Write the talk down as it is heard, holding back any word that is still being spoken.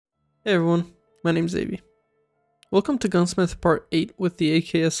Hey everyone, my name's Avey. Welcome to Gunsmith Part 8 with the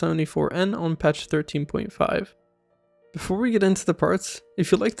AKS-74N on patch 13.5. Before we get into the parts,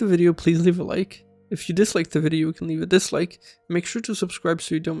 if you liked the video, please leave a like. If you disliked the video, you can leave a dislike, and make sure to subscribe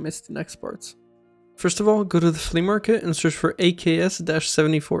so you don't miss the next parts. First of all, go to the flea market and search for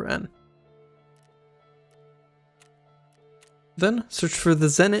AKS-74N. Then, search for the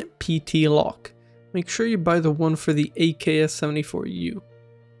Zenit PT lock. Make sure you buy the one for the AKS-74U.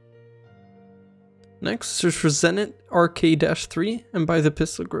 Next, search for Zenit RK-3 and buy the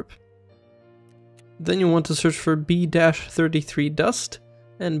pistol grip. Then you want to search for B-33 dust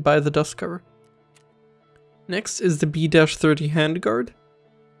and buy the dust cover. Next is the B-30 handguard.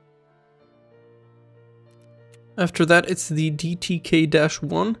 After that it's the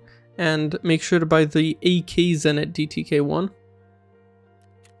DTK-1 and make sure to buy the AK Zenit DTK-1.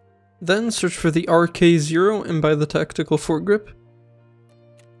 Then search for the RK-0 and buy the tactical foregrip.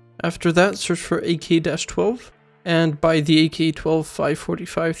 After that, search for AK-12 and buy the AK-12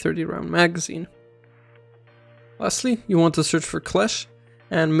 545 30 round magazine. Lastly, you want to search for Clash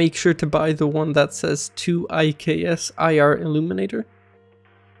and make sure to buy the one that says 2 IKS IR Illuminator.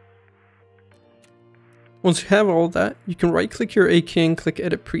 Once you have all that, you can right click your AK and click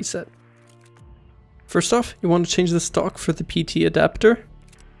Edit Preset. First off, you want to change the stock for the PT adapter,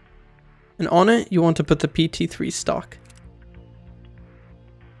 and on it you want to put the PT3 stock.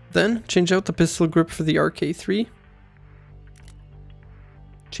 Then, change out the pistol grip for the RK3.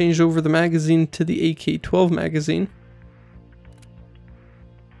 Change over the magazine to the AK-12 magazine.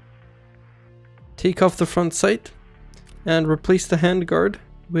 Take off the front sight and replace the handguard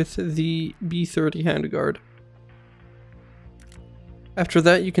with the B-30 handguard. After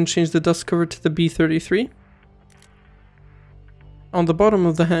that, you can change the dust cover to the B-33. On the bottom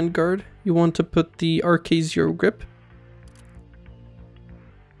of the handguard, you want to put the RK-0 grip.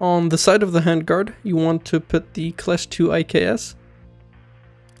 On the side of the handguard, you want to put the Clash 2 IKS,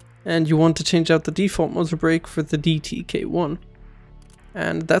 and you want to change out the default muzzle brake for the DTK-1.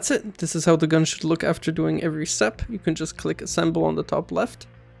 And that's it. This is how the gun should look after doing every step. You can just click assemble on the top left.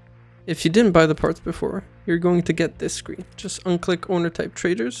 If you didn't buy the parts before, you're going to get this screen. Just unclick owner type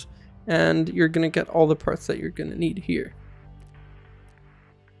traders, and you're going to get all the parts that you're going to need here.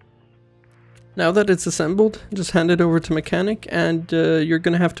 Now that it's assembled, just hand it over to mechanic and you're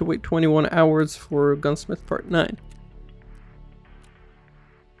gonna have to wait 21 hours for Gunsmith Part 9.